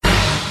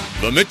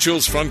The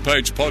Mitchell's Front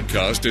Page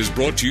podcast is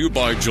brought to you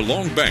by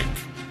Geelong Bank.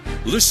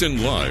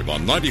 Listen live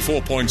on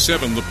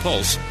 94.7 The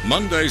Pulse,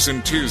 Mondays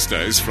and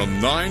Tuesdays from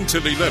 9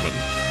 till 11.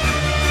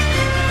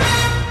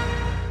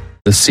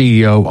 The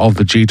CEO of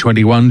the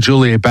G21,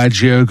 Julia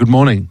Baggio, good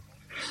morning.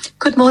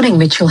 Good morning,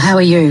 Mitchell. How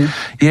are you?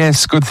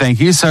 Yes, good, thank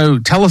you. So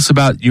tell us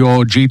about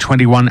your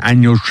G21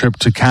 annual trip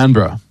to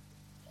Canberra.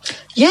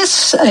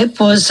 Yes, it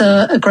was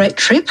a great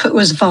trip. It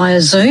was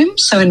via Zoom.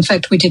 So, in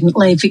fact, we didn't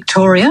leave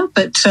Victoria,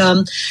 but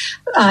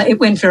it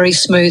went very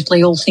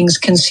smoothly, all things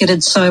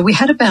considered. So we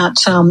had about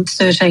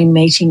 13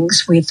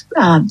 meetings with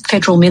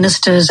federal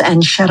ministers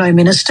and shadow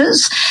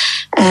ministers,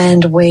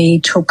 and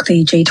we took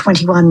the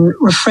G21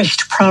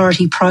 refreshed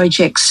priority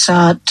projects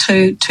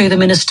to the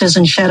ministers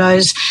and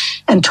shadows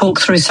and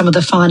talked through some of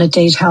the finer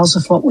details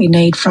of what we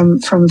need from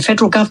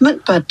federal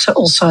government, but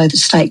also the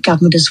state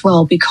government as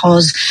well,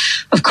 because,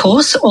 of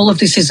course, all of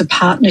this is a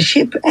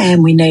partnership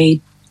and we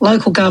need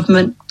local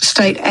government,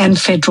 state and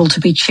federal to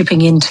be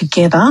chipping in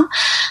together.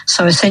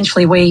 So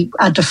essentially we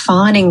are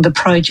defining the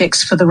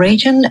projects for the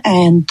region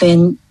and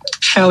then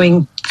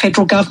showing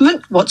federal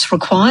government what's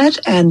required,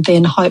 and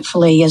then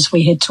hopefully as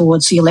we head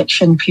towards the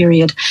election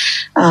period,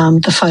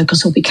 the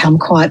focus will become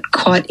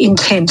quite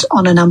intent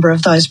on a number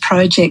of those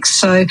projects.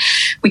 So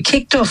we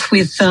kicked off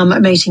with a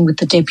meeting with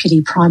the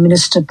Deputy Prime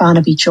Minister,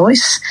 Barnaby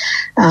Joyce.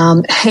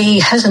 He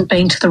hasn't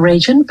been to the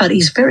region, but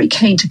he's very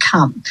keen to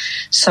come.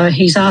 So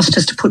he's asked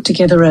us to put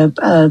together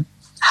a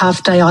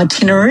half-day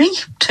itinerary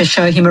to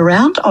show him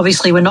around.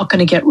 Obviously, we're not going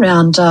to get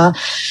round,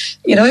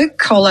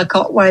 Colac,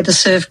 Otway, the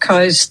Surf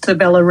Coast, the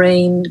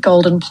Bellarine,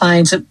 Golden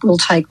Plains. It will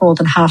take more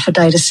than half a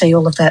day to see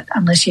all of that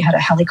unless you had a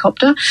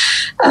helicopter.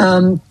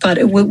 But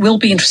it will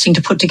be interesting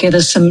to put together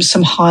some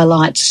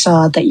highlights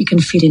that you can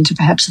fit into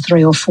perhaps a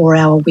 3 or 4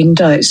 hour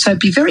window. So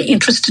be very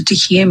interested to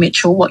hear,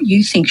 Mitchell, what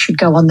you think should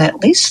go on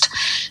that list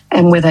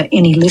and whether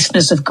any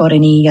listeners have got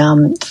any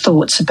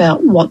thoughts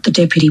about what the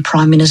Deputy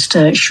Prime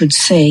Minister should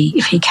see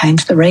if he came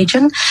to the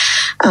region.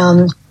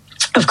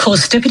 Of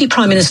course, Deputy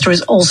Prime Minister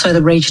is also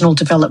the Regional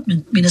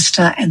Development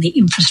Minister and the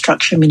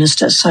Infrastructure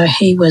Minister, so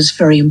he was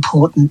very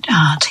important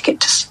to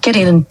get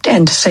in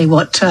and to see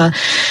what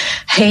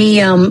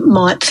he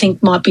might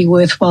think might be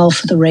worthwhile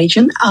for the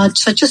region.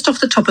 So just off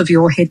the top of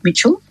your head,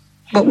 Mitchell,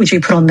 what would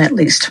you put on that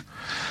list?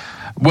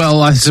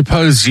 Well, I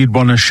suppose you'd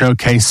want to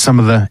showcase some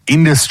of the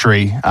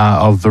industry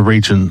of the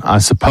region, I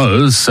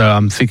suppose. So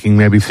I'm thinking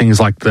maybe things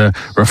like the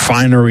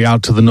refinery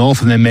out to the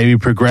north, and then maybe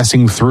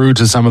progressing through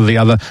to some of the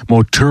other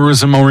more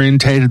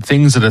tourism-orientated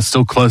things that are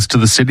still close to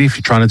the city if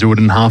you're trying to do it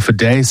in half a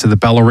day. So the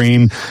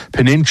Bellarine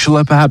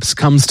Peninsula perhaps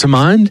comes to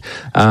mind.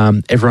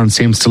 Everyone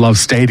seems to love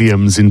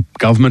stadiums in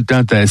government,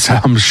 don't they? So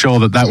I'm sure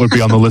that would be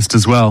on the list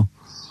as well.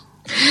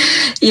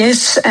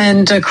 Yes,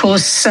 and of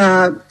course,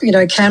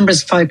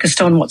 Canberra's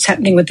focused on what's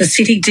happening with the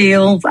city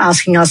deal,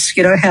 asking us,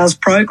 how's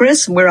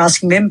progress, and we're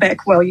asking them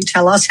back, well, you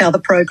tell us how the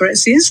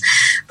progress is.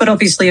 But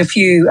obviously a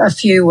few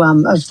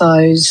of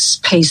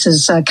those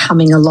pieces are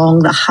coming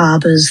along, the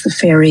harbours, the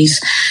ferries,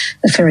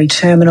 the ferry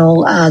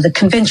terminal. The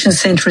convention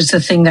centre is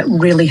the thing that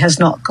really has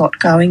not got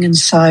going, and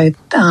so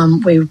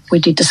we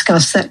did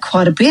discuss that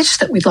quite a bit,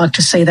 that we'd like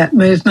to see that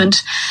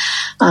movement.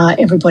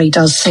 Everybody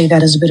does see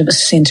that as a bit of a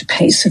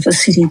centrepiece of the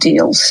city deal.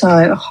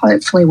 So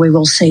hopefully we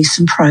will see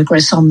some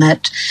progress on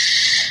that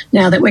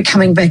now that we're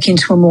coming back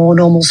into a more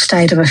normal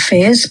state of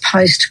affairs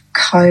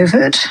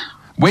post-COVID.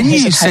 When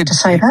you said to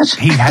say that.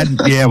 He hadn't,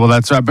 yeah, well,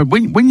 that's right. But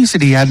when you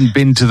said he hadn't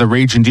been to the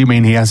region, do you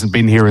mean he hasn't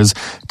been here as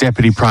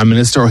Deputy Prime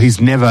Minister, or he's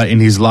never in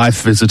his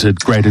life visited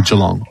Greater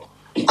Geelong?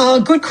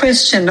 Good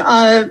question.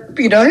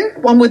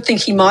 One would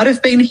think he might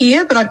have been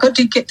here, but I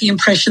did get the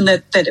impression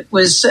that it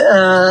was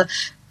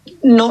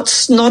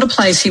not a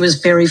place he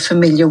was very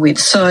familiar with.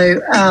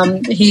 So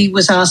he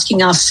was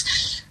asking us,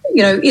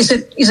 is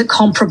it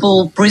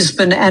comparable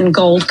Brisbane and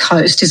Gold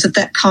Coast? Is it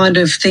that kind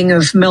of thing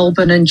of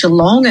Melbourne and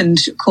Geelong? And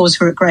of course,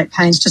 we're at great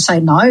pains to say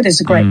no.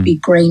 There's a great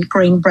big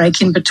green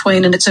break in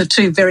between, and it's of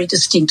two very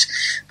distinct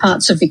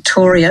parts of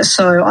Victoria.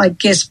 So I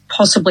guess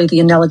possibly the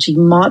analogy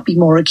might be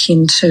more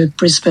akin to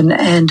Brisbane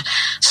and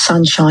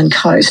Sunshine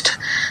Coast.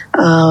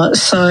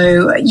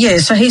 So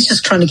he's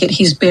just trying to get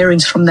his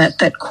bearings from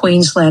that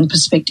Queensland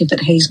perspective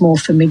that he's more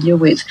familiar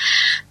with.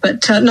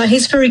 But no,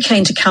 he's very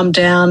keen to come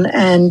down,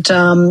 and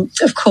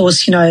of course,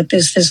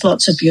 there's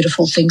lots of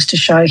beautiful things to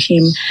show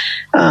him.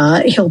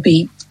 He'll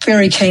be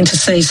very keen to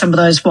see some of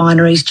those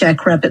wineries,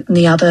 Jack Rabbit and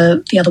the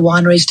other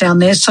wineries down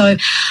there. So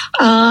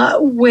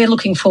we're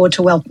looking forward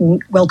to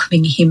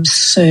welcoming him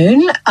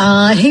soon.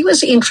 He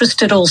was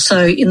interested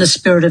also in the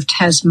spirit of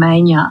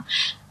Tasmania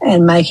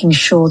and making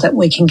sure that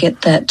we can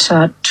get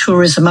that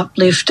tourism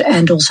uplift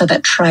and also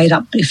that trade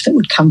uplift that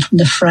would come from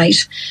the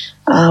freight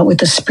with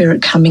the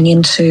Spirit coming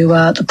into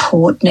the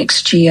port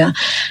next year.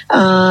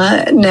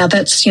 Now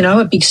that's,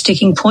 a big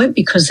sticking point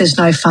because there's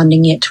no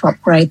funding yet to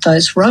upgrade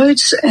those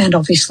roads, and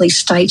obviously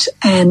state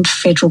and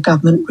federal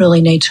government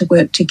really need to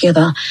work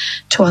together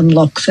to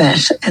unlock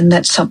that, and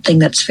that's something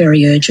that's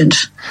very urgent.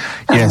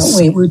 Yes.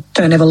 We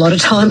don't have a lot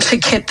of time to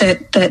get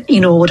that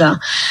in order.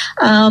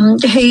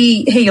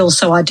 He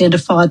also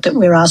identified clarified that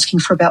we're asking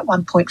for about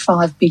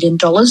 $1.5 billion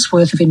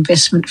worth of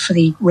investment for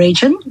the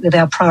region with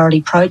our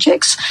priority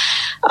projects.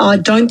 I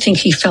don't think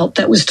he felt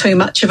that was too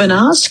much of an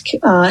ask.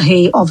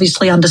 He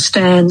obviously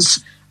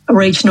understands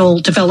regional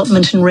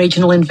development and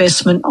regional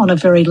investment on a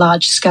very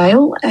large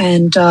scale,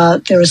 and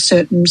there are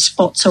certain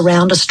spots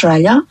around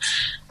Australia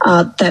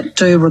that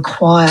do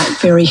require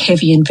very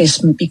heavy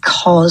investment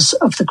because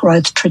of the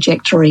growth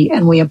trajectory,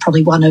 and we are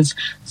probably one of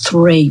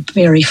 3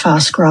 very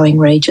fast-growing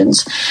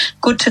regions.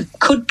 Good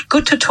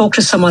to talk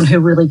to someone who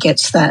really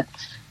gets that.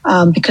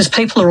 Because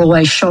people are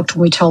always shocked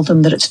when we tell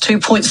them that it's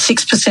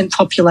 2.6%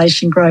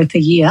 population growth a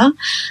year,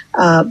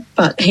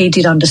 but he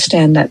did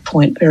understand that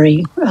point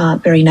very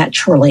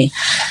naturally.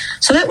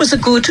 So that was a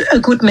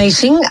good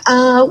meeting.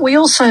 We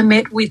also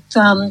met with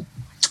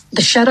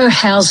the Shadow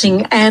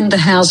Housing and the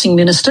Housing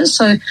Minister.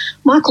 So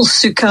Michael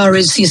Sukkar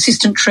is the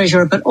Assistant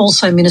Treasurer but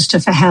also Minister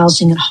for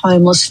Housing and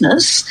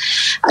Homelessness.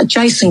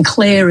 Jason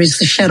Clare is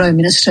the Shadow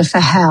Minister for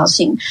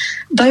Housing.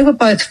 They were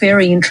both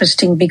very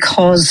interesting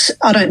because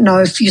I don't know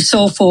if you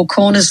saw Four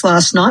Corners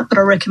last night, but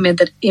I recommend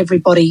that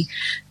everybody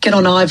get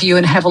on iView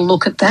and have a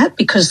look at that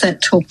because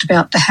that talked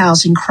about the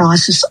housing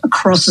crisis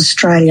across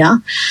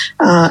Australia.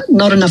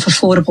 Not enough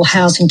affordable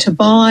housing to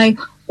buy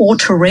or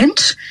to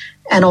rent.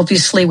 And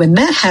obviously when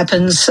that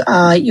happens,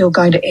 you're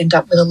going to end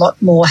up with a lot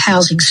more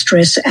housing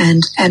stress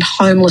and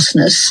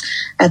homelessness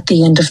at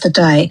the end of the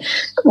day.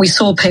 We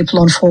saw people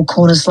on Four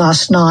Corners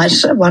last night.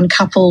 One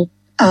couple,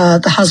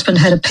 the husband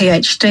had a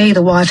PhD,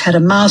 the wife had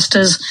a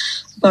master's.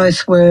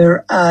 Both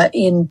were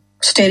in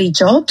steady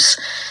jobs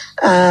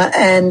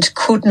and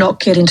could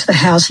not get into the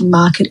housing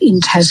market in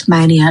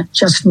Tasmania,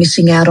 just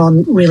missing out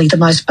on really the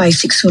most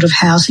basic sort of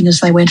housing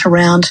as they went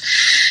around,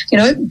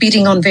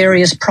 bidding on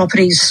various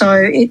properties. So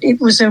it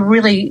was a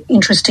really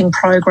interesting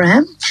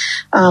program.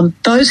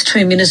 Those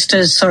two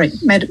ministers,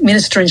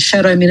 Minister and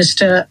Shadow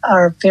Minister,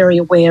 are very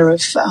aware of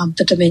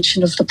the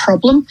dimension of the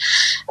problem,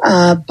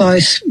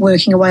 both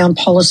working away on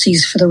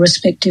policies for the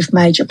respective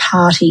major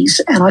parties.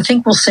 And I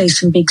think we'll see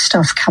some big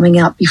stuff coming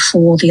out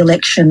before the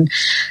election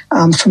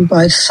from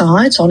both sides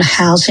on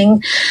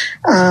housing.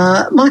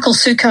 Michael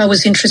Sukkar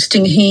was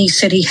interesting. He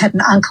said he had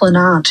an uncle and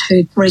aunt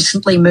who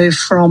recently moved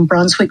from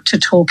Brunswick to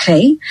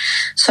Torquay.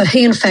 So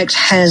he, in fact,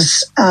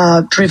 has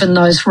driven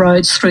those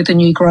roads through the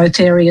new growth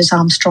areas,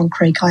 Armstrong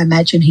Creek, I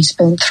imagine he's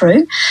been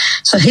through.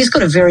 So he's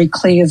got a very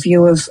clear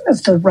view of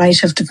the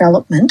rate of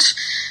development.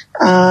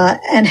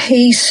 And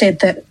he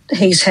said that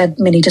he's had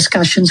many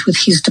discussions with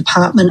his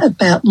department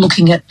about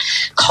looking at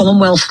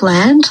Commonwealth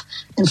land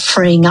and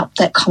freeing up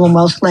that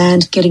Commonwealth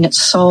land, getting it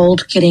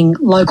sold, getting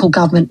local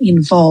government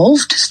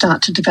involved to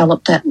start to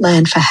develop that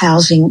land for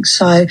housing.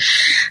 So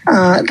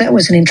that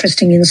was an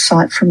interesting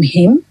insight from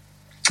him.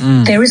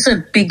 There is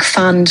a big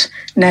fund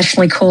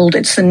nationally called,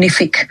 it's the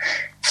NIFIC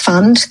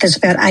fund. There's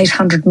about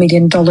 $800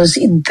 million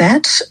in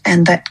that,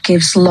 and that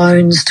gives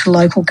loans to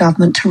local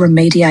government to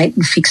remediate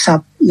and fix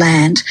up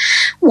land.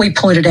 We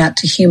pointed out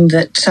to him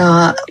that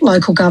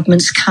local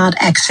governments can't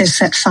access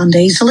that fund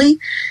easily,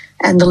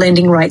 and the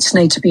lending rates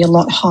need to be a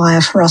lot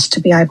higher for us to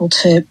be able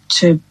to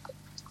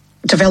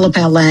develop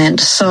our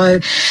land. So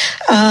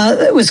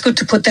it was good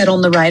to put that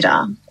on the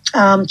radar.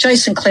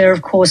 Jason Clare,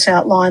 of course,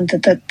 outlined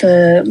that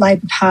the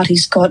Labor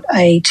Party's got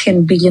a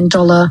 $10 billion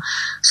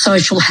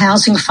social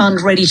housing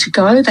fund ready to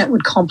go. That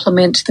would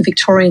complement the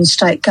Victorian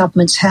State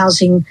Government's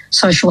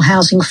social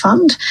housing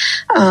fund.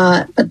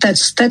 But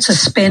that's a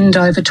spend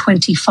over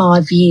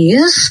 25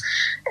 years.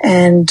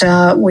 And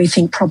we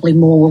think probably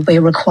more will be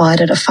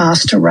required at a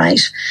faster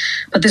rate.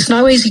 But there's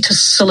no easy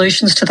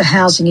solutions to the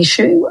housing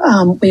issue.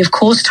 We, of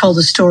course, told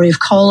the story of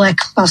Colac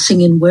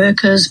busing in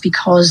workers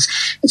because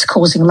it's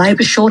causing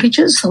labour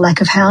shortages, the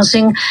lack of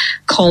housing.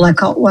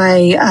 Colac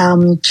Otway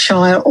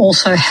Shire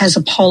also has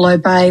Apollo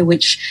Bay,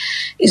 which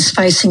is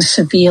facing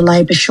severe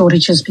labour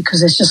shortages because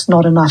there's just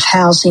not enough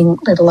housing,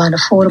 let alone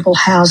affordable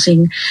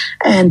housing.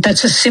 And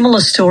that's a similar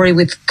story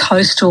with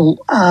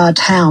coastal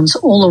towns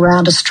all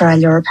around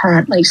Australia,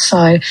 apparently.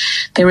 So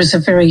there is a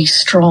very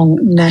strong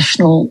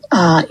national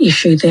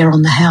issue there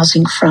on the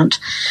housing front.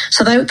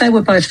 So they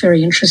were both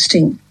very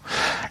interesting.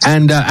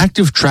 And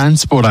active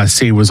transport, I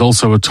see, was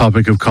also a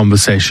topic of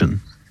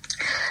conversation.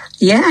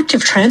 Yeah,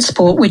 active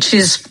transport, which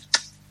is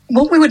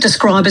what we would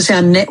describe as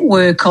our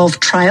network of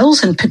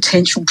trails and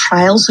potential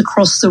trails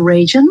across the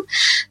region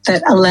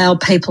that allow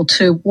people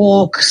to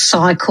walk,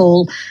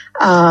 cycle,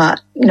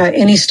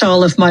 any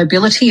style of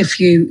mobility.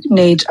 If you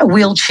need a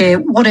wheelchair,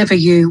 whatever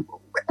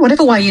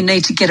way you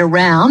need to get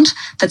around,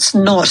 that's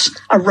not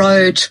a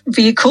road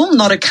vehicle,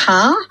 not a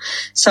car.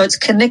 So it's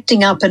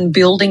connecting up and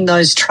building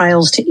those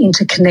trails to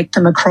interconnect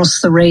them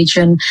across the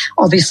region.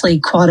 Obviously,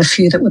 quite a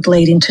few that would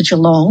lead into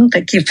Geelong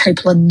that give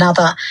people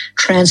another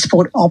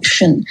transport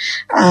option.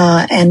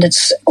 And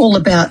it's all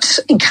about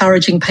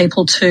encouraging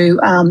people to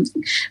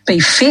be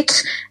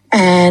fit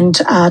and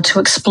to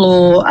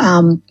explore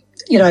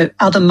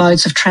other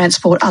modes of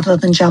transport other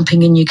than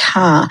jumping in your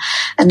car,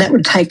 and that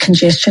would take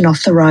congestion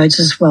off the roads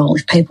as well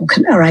if people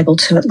are able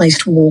to at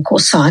least walk or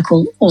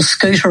cycle or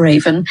scooter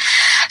even.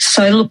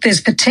 So look,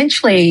 there's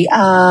potentially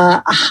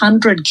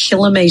 100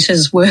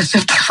 kilometres worth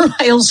of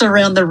trails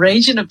around the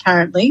region,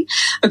 apparently,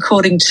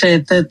 according to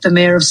the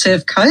Mayor of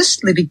Surf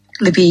Coast, Libby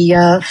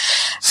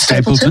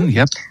Stapleton.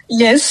 Yep.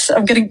 Yes,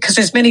 I'm getting, because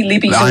there's many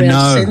Libbies around.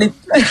 I know.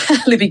 So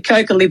Libby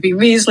Coker, Libby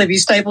Mears, Libby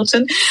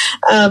Stapleton,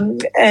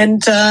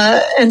 and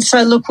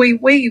so look,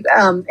 we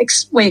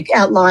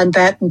outlined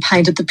that and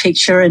painted the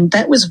picture, and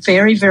that was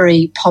very,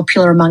 very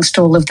popular amongst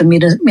all of the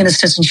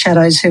ministers and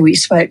shadows who we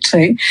spoke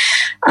to.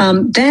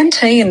 Dan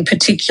Tehan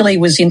particularly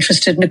was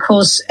interested, and of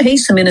course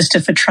he's the Minister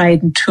for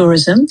Trade and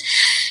Tourism.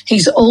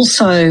 He's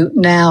also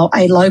now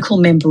a local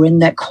member in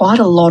that quite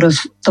a lot of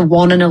the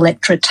Wannon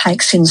electorate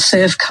takes in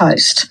Surf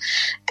Coast.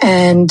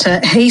 And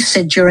he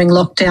said during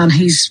lockdown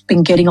he's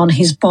been getting on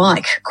his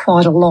bike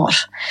quite a lot.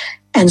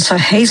 And so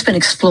he's been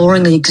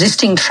exploring the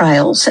existing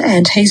trails,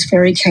 and he's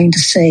very keen to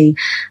see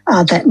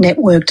that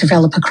network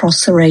develop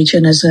across the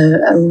region as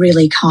a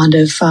really kind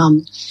of,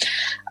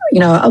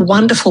 a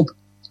wonderful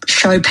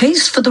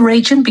showpiece for the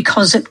region,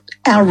 because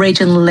our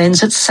region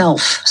lends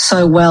itself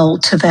so well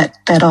to that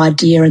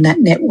idea and that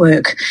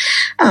network.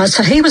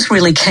 So he was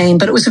really keen,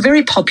 but it was a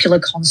very popular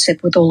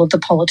concept with all of the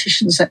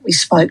politicians that we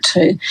spoke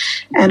to.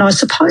 And I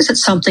suppose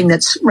it's something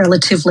that's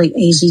relatively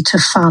easy to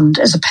fund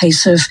as a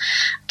piece of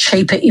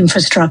cheaper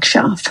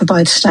infrastructure for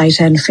both state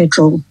and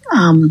federal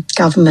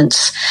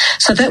governments.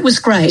 So that was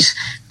great.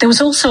 There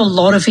was also a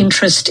lot of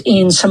interest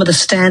in some of the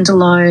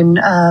standalone,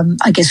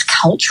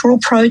 cultural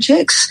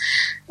projects.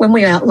 When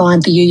we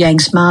outlined the You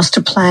Yangs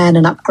master plan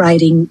and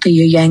upgrading the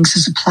You Yangs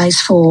as a place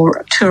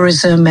for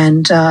tourism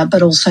and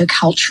but also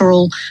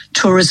cultural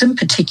tourism,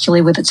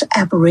 particularly with its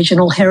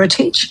Aboriginal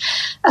heritage,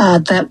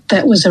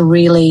 that was a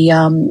really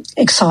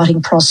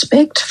exciting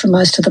prospect for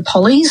most of the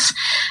pollies.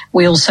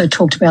 We also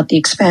talked about the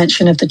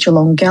expansion of the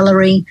Geelong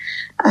Gallery,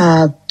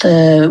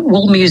 the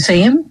Wool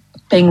Museum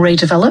being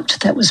redeveloped.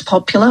 That was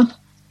popular.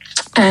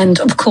 And,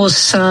 of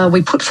course,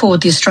 we put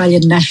forward the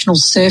Australian National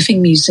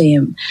Surfing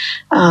Museum,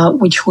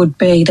 which would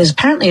be, there's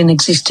apparently an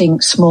existing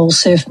small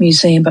surf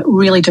museum, but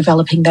really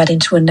developing that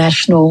into a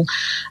national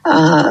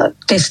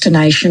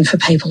destination for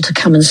people to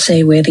come and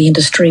see where the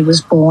industry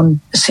was born,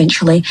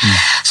 essentially.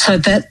 So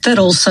that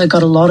also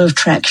got a lot of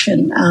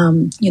traction.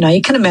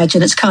 You can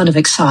imagine it's kind of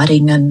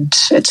exciting and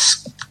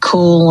it's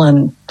cool,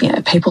 and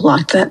people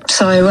like that.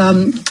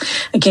 So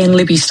again,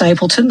 Libby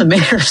Stapleton, the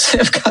Mayor of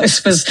Surf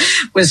Coast,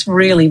 was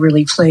really,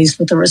 really pleased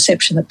with the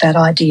reception that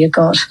idea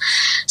got.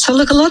 So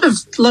look, a lot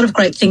of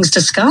great things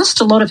discussed,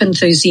 a lot of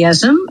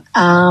enthusiasm.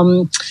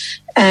 And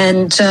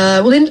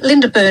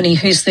Linda Burney,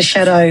 who's the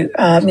Shadow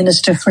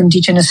Minister for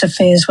Indigenous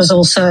Affairs, was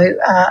also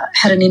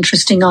had an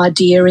interesting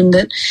idea in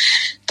that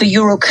the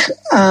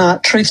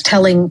Yurok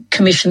Truth-Telling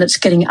Commission that's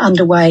getting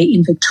underway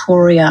in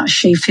Victoria,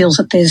 she feels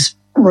that there's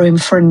room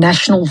for a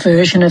national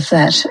version of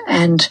that,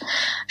 and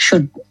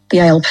should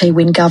the ALP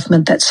win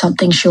government, that's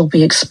something she'll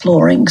be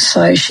exploring.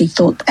 So she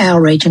thought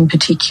our region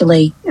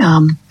particularly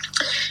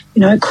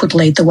could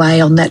lead the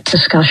way on that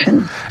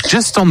discussion.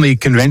 Just on the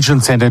convention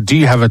centre, do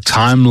you have a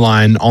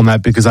timeline on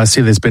that? Because I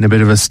see there's been a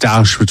bit of a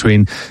stoush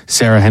between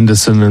Sarah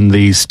Henderson and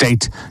the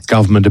state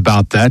government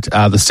about that.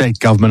 The state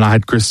government, I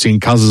had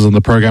Christine Cousins on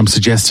the program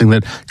suggesting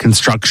that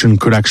construction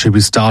could actually be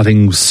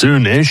starting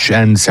soonish,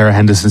 and Sarah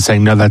Henderson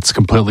saying, no, that's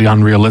completely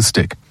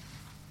unrealistic.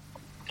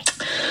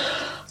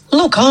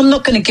 Look, I'm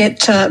not going to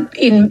get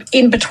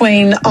in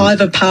between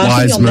either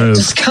party on that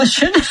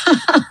discussion.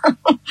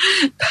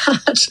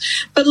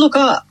 But look,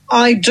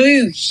 I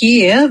do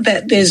hear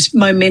that there's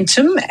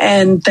momentum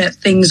and that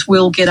things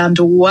will get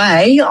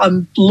underway.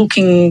 I'm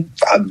looking,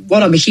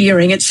 what I'm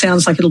hearing, it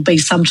sounds like it'll be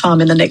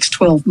sometime in the next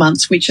 12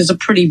 months, which is a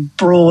pretty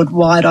broad,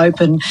 wide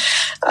open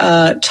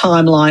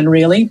timeline,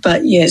 really.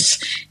 But yes,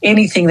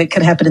 anything that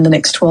can happen in the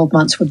next 12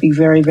 months would be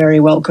very, very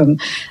welcome.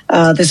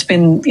 There's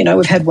been,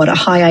 we've had, a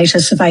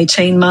hiatus of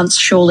 18 months.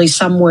 Surely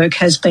some work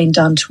has been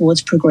done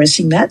towards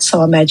progressing that.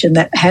 So I imagine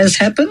that has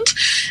happened.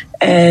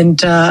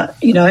 And,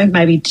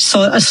 maybe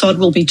a sod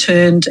will be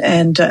turned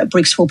and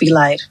bricks will be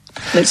laid.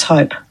 Let's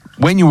hope.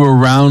 When you were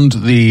around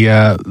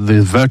the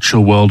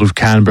virtual world of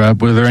Canberra,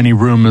 were there any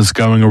rumours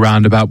going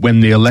around about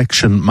when the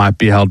election might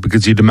be held?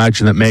 Because you'd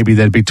imagine that maybe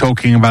they'd be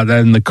talking about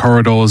that in the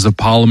corridors of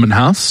Parliament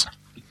House.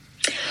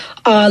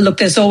 Look,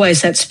 there's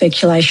always that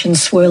speculation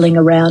swirling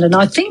around, and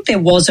I think there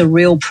was a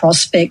real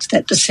prospect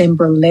that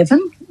December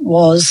 11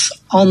 was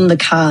on the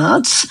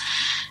cards.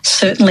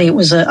 Certainly it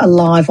was a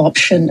live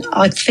option.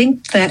 I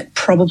think that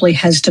probably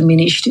has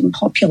diminished in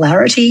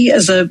popularity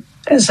as a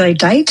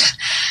date.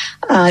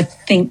 I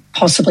think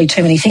possibly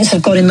too many things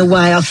have got in the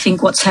way. I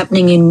think what's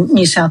happening in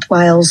New South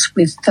Wales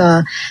with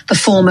the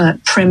former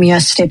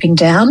Premier stepping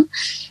down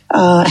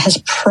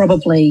has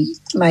probably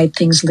made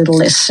things a little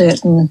less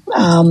certain.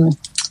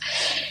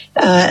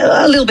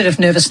 a little bit of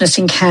nervousness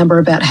in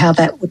Canberra about how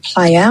that would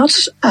play out.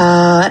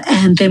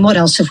 And then what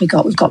else have we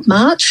got? We've got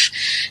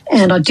March.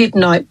 And I did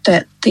note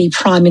that the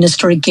Prime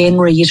Minister again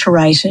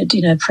reiterated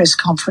in a press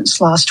conference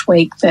last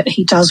week that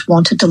he does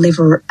want to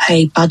deliver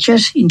a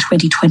budget in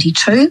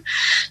 2022.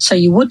 So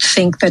you would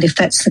think that if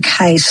that's the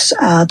case,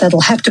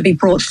 that'll have to be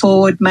brought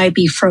forward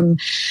maybe from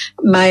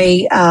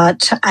May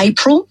to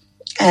April,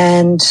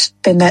 and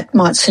then that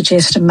might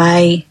suggest a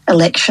May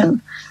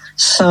election.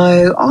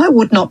 So I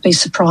would not be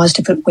surprised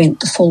if it went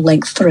the full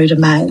length through to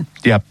May.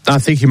 Yeah, I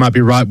think you might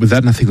be right with that,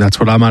 and I think that's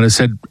what I might have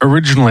said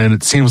originally, and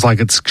it seems like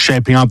it's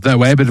shaping up that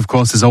way, but of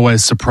course there's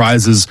always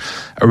surprises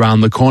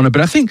around the corner.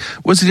 But I think,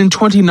 was it in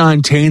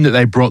 2019 that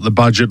they brought the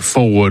budget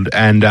forward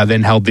and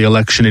then held the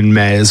election in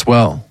May as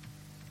well?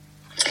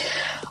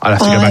 I'd have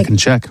to go back and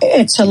check.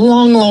 It's a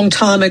long, long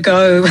time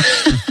ago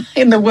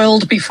in the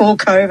world before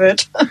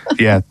COVID.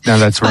 Yeah, no,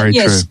 that's very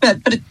true. Yes,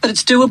 but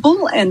it's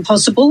doable and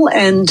possible,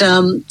 and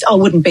I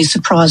wouldn't be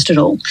surprised at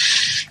all.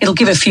 It'll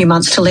give a few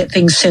months to let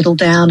things settle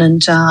down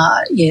and,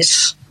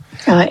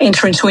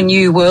 enter into a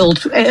new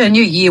world, a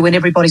new year when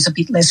everybody's a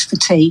bit less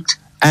fatigued.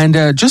 And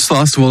just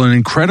last of all, an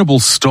incredible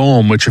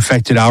storm which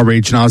affected our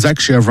region. I was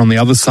actually over on the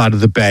other side of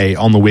the bay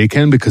on the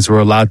weekend because we're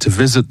allowed to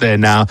visit there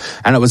now.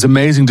 And it was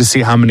amazing to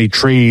see how many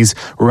trees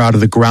were out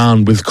of the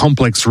ground with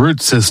complex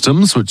root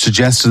systems, which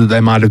suggested that they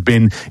might have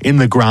been in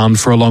the ground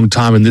for a long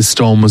time. And this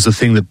storm was the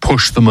thing that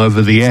pushed them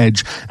over the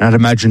edge. And I'd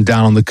imagine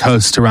down on the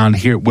coast around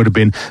here, it would have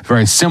been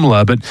very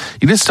similar. But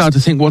you just start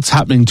to think what's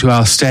happening to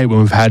our state when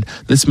we've had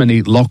this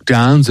many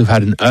lockdowns. We've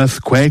had an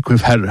earthquake.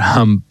 We've had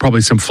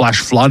probably some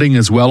flash flooding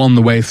as well on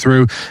the way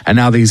through. And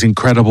now these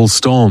incredible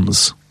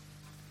storms.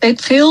 It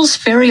feels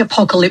very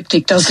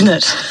apocalyptic, doesn't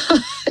it?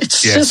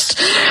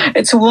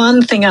 It's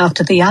one thing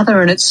after the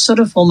other, and it's sort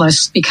of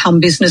almost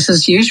become business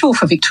as usual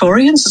for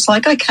Victorians. It's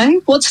like, okay,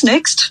 what's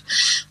next?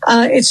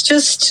 It's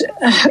just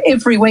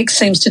every week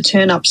seems to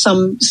turn up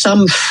some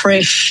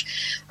fresh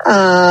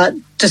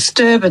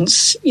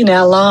disturbance in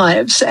our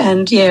lives.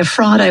 And yeah,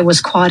 Friday was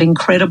quite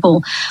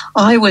incredible.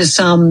 I was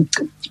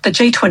the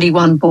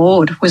G21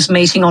 board was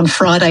meeting on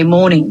Friday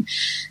morning,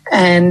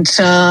 and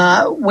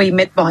we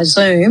met by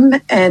Zoom,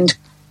 and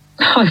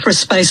over a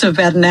space of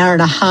about an hour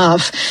and a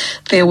half,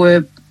 there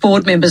were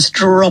board members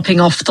dropping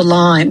off the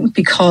line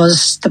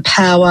because the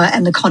power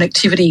and the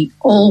connectivity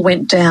all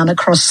went down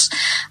across,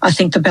 I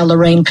think, the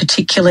Bellarine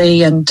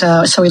particularly. And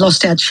so we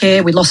lost our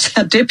chair, we lost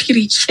our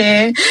deputy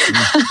chair.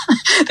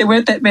 There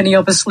weren't that many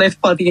of us left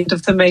by the end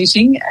of the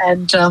meeting.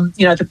 And,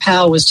 the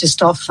power was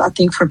just off, I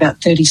think, for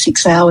about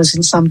 36 hours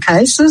in some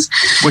cases.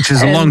 Which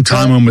is a long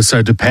time when we're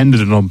so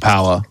dependent on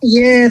power.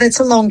 Yeah, that's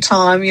a long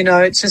time.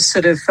 It just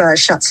sort of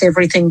shuts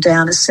everything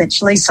down,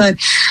 essentially. So,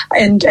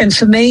 and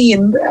for me,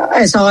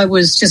 as I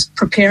was just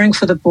preparing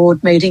for the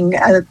board meeting,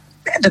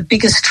 the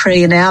biggest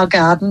tree in our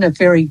garden, a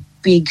very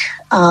big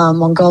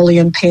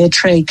Mongolian pear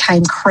tree,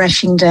 came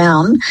crashing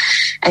down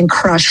and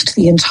crushed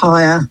the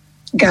entire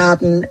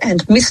garden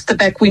and missed the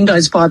back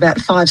windows by about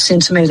 5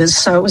 centimetres.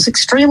 So it was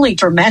extremely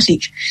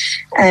dramatic.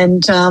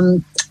 And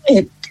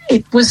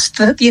it was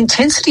the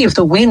intensity of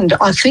the wind,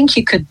 I think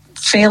you could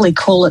fairly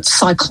call it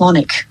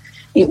cyclonic.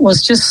 It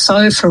was just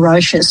so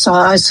ferocious.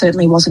 I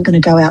certainly wasn't going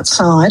to go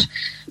outside.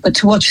 But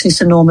to watch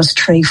this enormous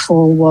tree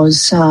fall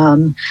was,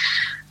 my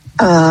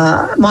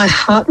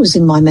heart was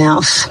in my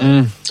mouth.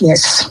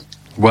 Yes.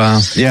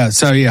 Wow. Yeah.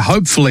 So,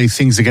 hopefully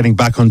things are getting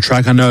back on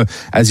track. I know,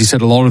 as you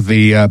said, a lot of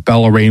the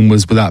Bellarine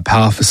was without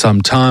power for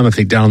some time. I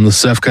think down on the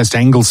Surf Coast,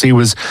 Anglesea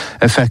was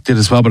affected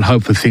as well, but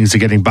hopefully things are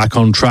getting back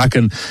on track.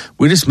 And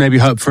we just maybe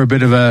hope for a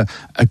bit of a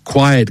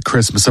quiet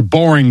Christmas, a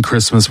boring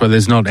Christmas where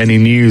there's not any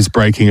news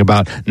breaking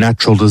about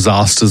natural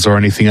disasters or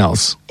anything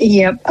else.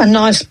 Yeah, a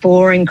nice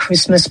boring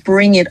Christmas.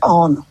 Bring it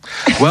on.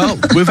 Well,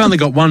 we've only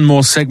got one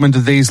more segment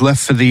of these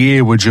left for the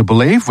year, would you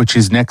believe, which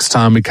is next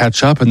time we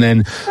catch up, and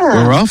then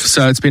we're off.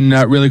 So it's been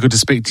really good to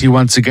speak to you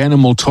once again,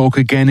 and we'll talk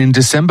again in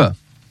December.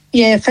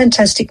 Yeah,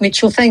 fantastic,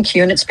 Mitchell. Thank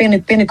you. And it's been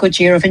a good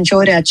year. I've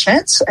enjoyed our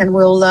chats, and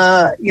we'll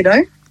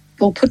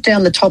put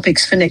down the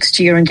topics for next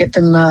year and get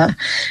them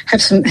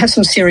have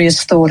some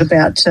serious thought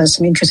about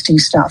some interesting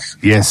stuff.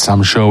 Yes,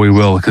 I'm sure we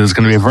will, because it's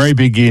going to be a very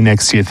big year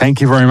next year.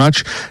 Thank you very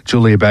much,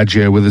 Julia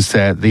Baggio, with us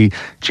there, the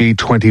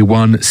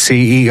G21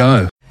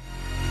 CEO.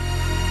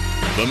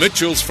 The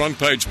Mitchell's Front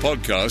Page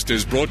podcast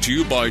is brought to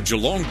you by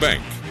Geelong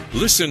Bank.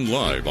 Listen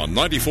live on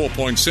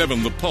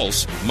 94.7 The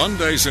Pulse,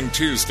 Mondays and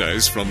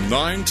Tuesdays from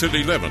 9 till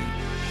 11.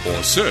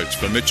 Or search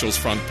for Mitchell's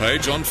Front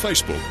Page on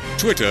Facebook,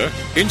 Twitter,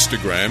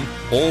 Instagram,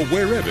 or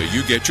wherever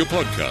you get your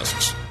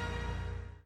podcasts.